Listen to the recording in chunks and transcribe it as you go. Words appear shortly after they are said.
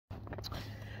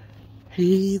Hey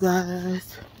you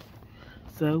guys,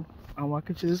 so I'm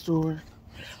walking to the store.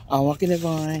 I'm walking at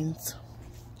Vines.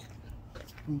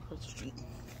 Across the street.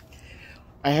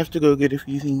 I have to go get a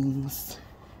few things,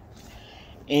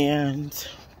 and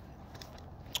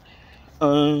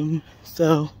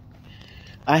so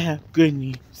I have good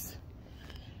news.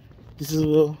 This is a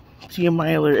little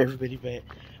TMI alert, everybody, but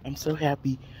I'm so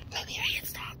happy. My period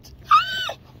stopped.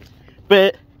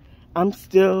 But I'm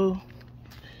still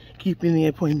keeping the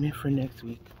appointment for next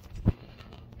week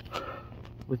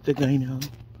with the gyno.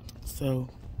 So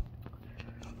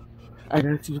I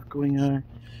gotta see what's going on.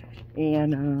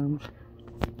 And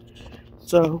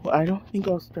so I don't think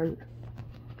I'll start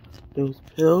those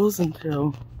pills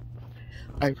until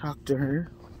I talk to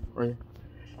her or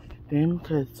them,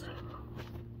 because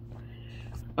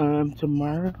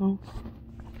tomorrow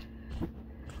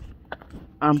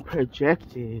I'm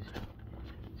projected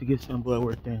to get some blood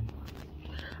work done.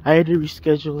 I had to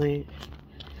reschedule it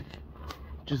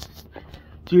just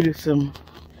due to some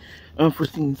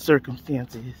unforeseen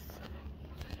circumstances.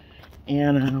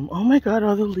 And oh my god,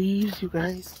 all the leaves, you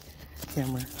guys.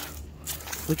 Camera,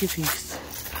 look at these.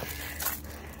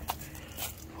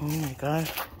 Oh my god.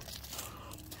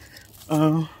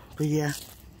 But yeah,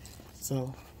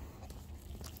 so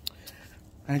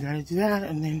I gotta do that,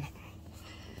 and then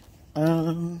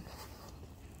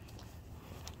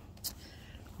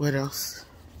what else?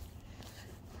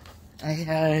 I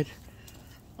had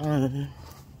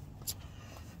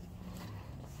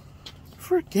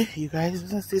forget, you guys, I was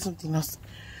gonna say something else.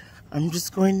 I'm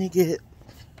just going to get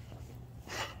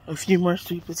a few more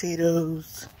sweet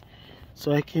potatoes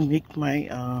so I can make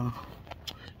my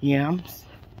yams,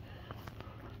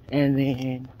 and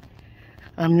then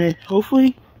I'm gonna,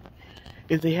 hopefully,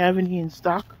 if they have any in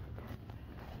stock,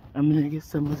 I'm gonna get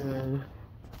some of the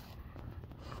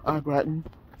au gratin.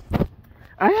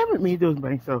 I haven't made those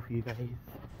myself, you guys.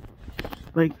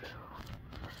 Like,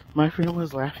 my friend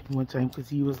was laughing one time because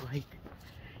he was like,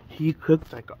 he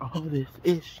cooked like all this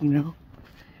ish, you know.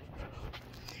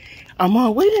 I'm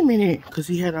all, wait a minute, because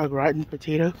he had au gratin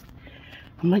potatoes.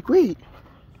 I'm like, wait,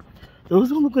 those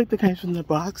don't look like the kinds from the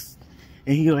box.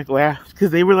 And he like laughed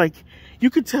because they were like, you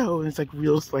could tell it's like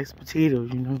real sliced potatoes,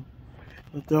 you know,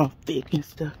 like they're all thick and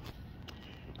stuff.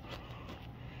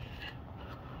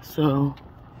 So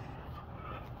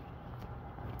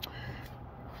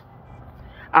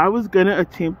I was gonna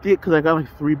attempt it because I got like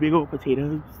 3 big old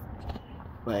potatoes,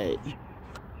 but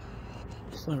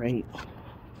it's alright.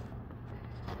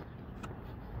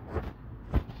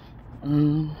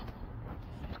 And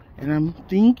I'm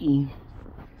thinking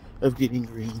of getting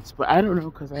greens, but I don't know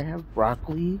because I have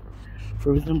broccoli,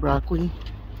 frozen broccoli,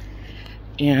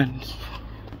 and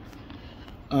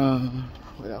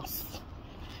what else?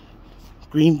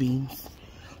 Green beans.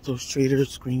 Those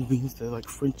Trader's green beans, they're like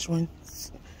French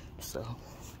ones. So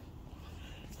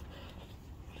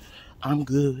I'm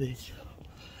good.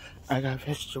 I got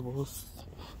vegetables.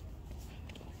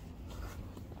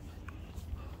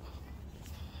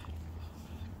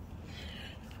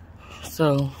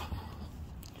 So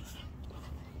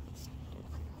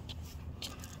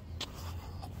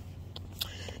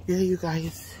yeah, you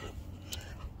guys,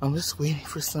 I'm just waiting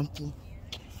for something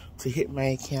to hit my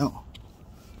account.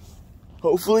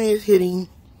 Hopefully it's hitting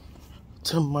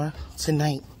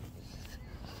tonight.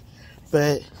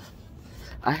 But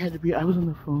I had to be, I was on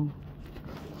the phone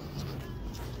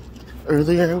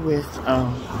earlier with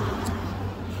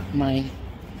my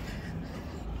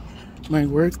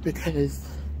work because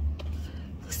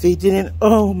they didn't,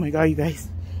 oh my god, you guys.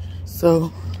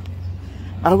 So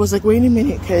I was like, wait a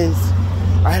minute, because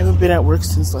I haven't been at work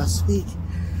since last week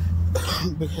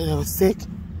because I was sick,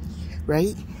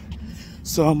 right?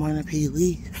 So I'm on a paid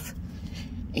leave.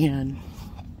 And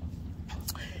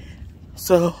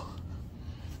so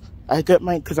I got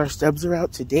my, because our stubs are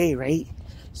out today, right?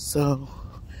 So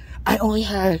I only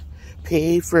had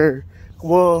pay for,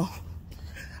 well,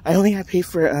 I only had pay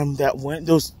for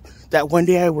that one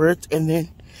day I worked, and then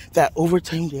that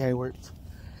overtime day I worked.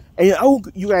 And oh,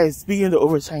 you guys, speaking of the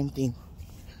overtime thing,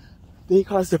 they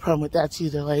caused a problem with that too.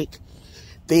 They're like,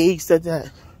 they said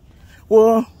that,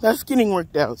 well, that's getting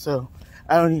worked out, so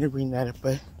I don't need to bring that up,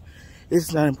 but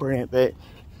it's not important. But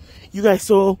you guys,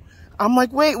 so I'm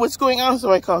like, wait, what's going on?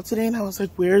 So I called today and I was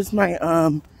like, where's my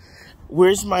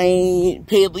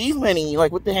paid leave money?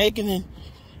 Like, what the heck? And then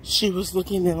she was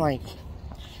looking, and like,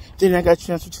 then I got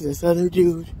transferred to this other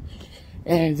dude,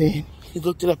 and then he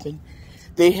looked it up, and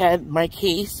they had, my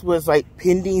case was like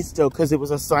pending still because it was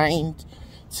assigned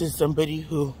to somebody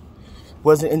who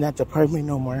wasn't in that department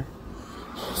no more.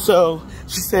 So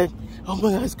she said, oh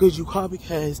my god, it's good you called,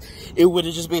 because it would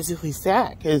have just basically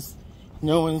sat, because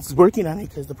no one's working on it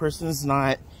because the person's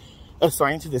not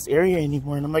assigned to this area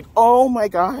anymore. And I'm like, oh my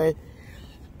God.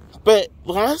 But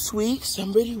last week,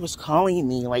 somebody was calling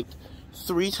me like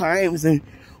 3 times and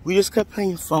we just kept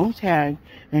playing phone tag.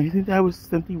 And I think that was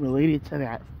something related to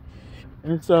that.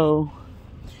 And so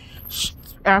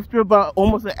after about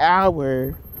almost an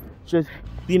hour, just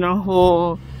being on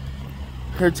hold,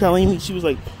 her telling me, she was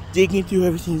like digging through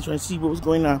everything, trying to see what was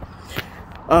going on.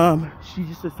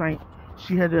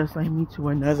 She had to assign me to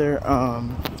another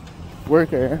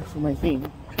worker for my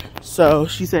thing. So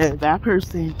she said that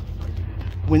person,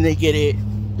 when they get it,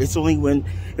 it's only when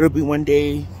it'll be 1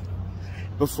 day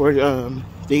before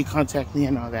they contact me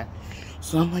and all that.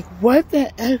 So I'm like, what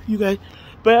the F, you guys?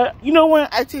 But you know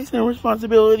what? I take some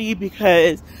responsibility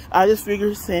because I just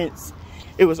figured since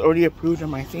it was already approved on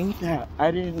my thing that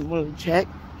I didn't really check.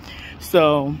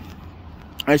 So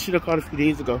I should have called a few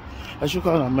days ago. I should have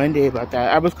called on Monday about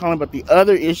that. I was calling about the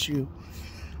other issue,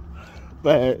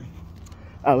 but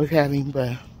I was having,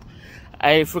 but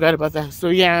I forgot about that. So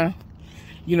yeah,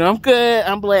 you know, I'm good.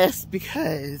 I'm blessed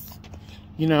because,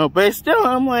 you know, but still,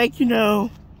 I'm like, you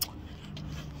know,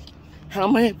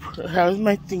 how is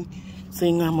my thing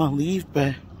saying I'm on leave,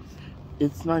 but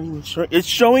it's not even showing. It's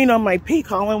showing on my pay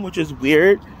column, which is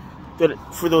weird that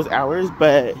for those hours,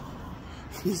 but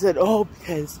he said, oh,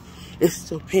 because it's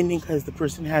still pending because the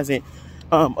person hasn't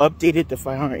updated the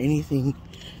file or anything.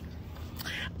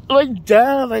 Like,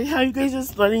 duh, like how you guys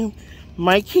just letting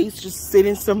my case just sit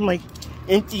in some like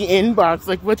empty inbox?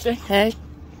 Like, what the heck,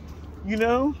 you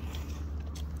know?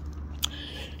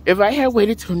 If I had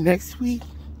waited till next week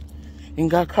and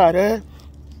got caught up,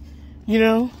 you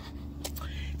know?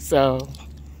 So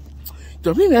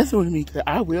don't be messing with me because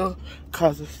I will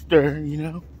cause a stir, you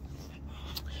know?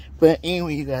 But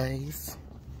anyway, you guys,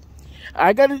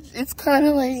 it's kind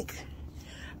of like,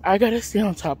 I gotta stay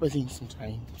on top of things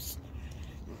sometimes.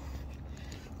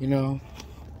 You know?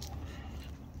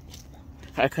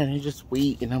 I kind of just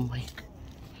wait and I'm like,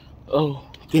 oh,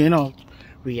 then I'll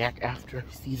react after I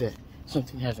see that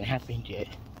something hasn't happened yet.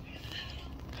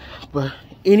 But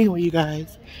anyway, you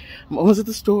guys, I'm almost at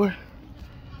the store.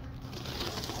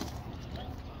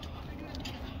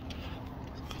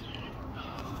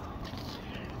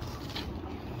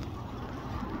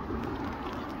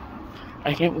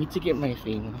 I can't wait to get my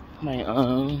thing, my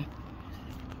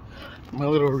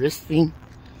little wrist thing.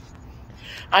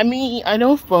 I mean, I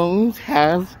know phones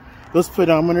have those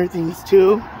pedometer things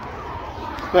too,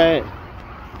 but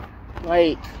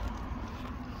like,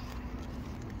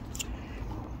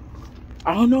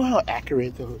 I don't know how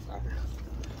accurate those are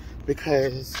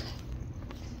because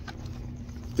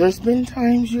there's been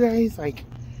times, you guys, like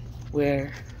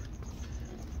where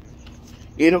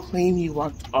it'll claim you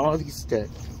walked all these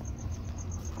steps.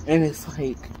 And it's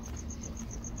like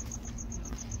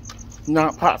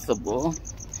not possible.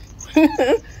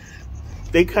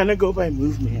 They kind of go by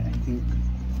movement, I think.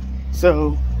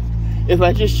 So if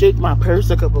I just shake my purse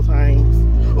a couple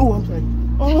times, oh, I'm like,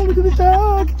 oh, look at the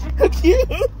dog, how cute.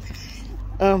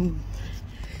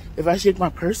 If I shake my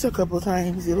purse a couple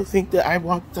times, it'll think that I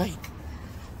walked like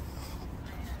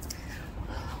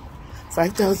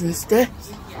 5,000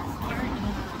 steps.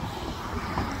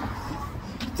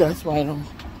 That's why I don't.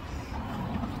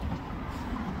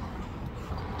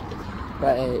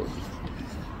 But,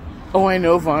 oh, I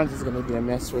know Vaughn's is gonna be a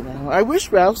mess right now. I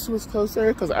wish Ralph's was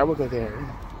closer because I would go there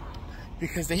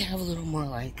because they have a little more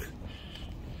like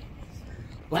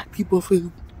black people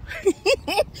food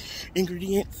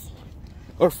ingredients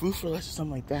or food for less or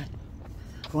something like that.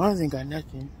 Vaughn's ain't got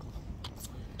nothing.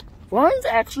 Vaughn's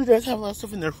actually does have a lot of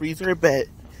stuff in their freezer, but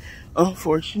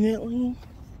unfortunately,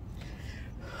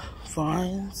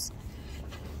 Vaughn's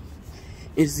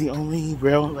is the only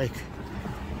real like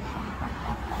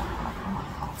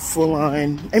full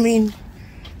on. I mean,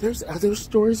 there's other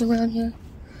stores around here,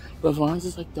 but Vaughn's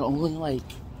is like the only like,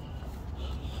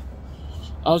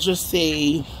 I'll just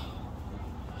say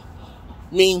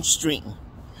mainstream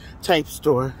type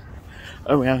store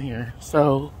around here.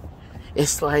 So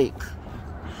it's like,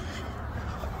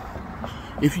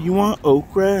 if you want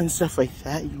okra and stuff like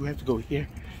that, you have to go here.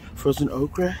 Frozen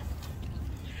okra.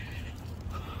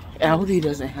 Aldi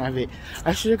doesn't have it.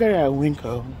 I should have got it at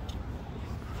Winco.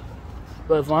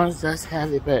 But Vaughn's does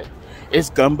have it, but it's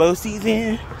gumbo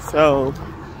season, so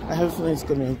I have a feeling it's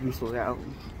gonna be sold out.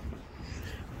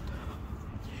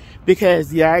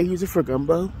 Because yeah, I use it for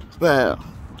gumbo, but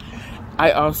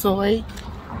I also like,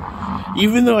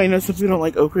 even though I know some people don't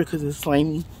like okra because it's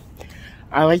slimy,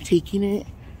 I like taking it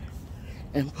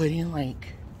and putting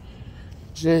like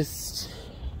just,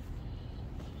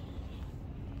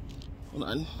 hold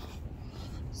on,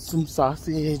 some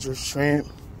sausage or shrimp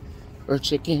or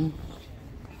chicken.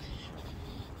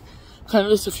 Kind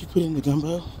of the stuff you put in the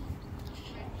gumbo.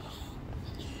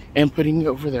 And putting it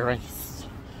over the rice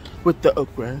with the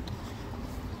okra.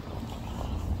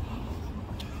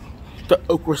 The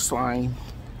okra slime.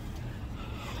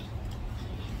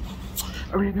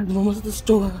 Alright guys, I'm almost at the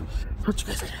store. Talk to you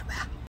guys later. Bye.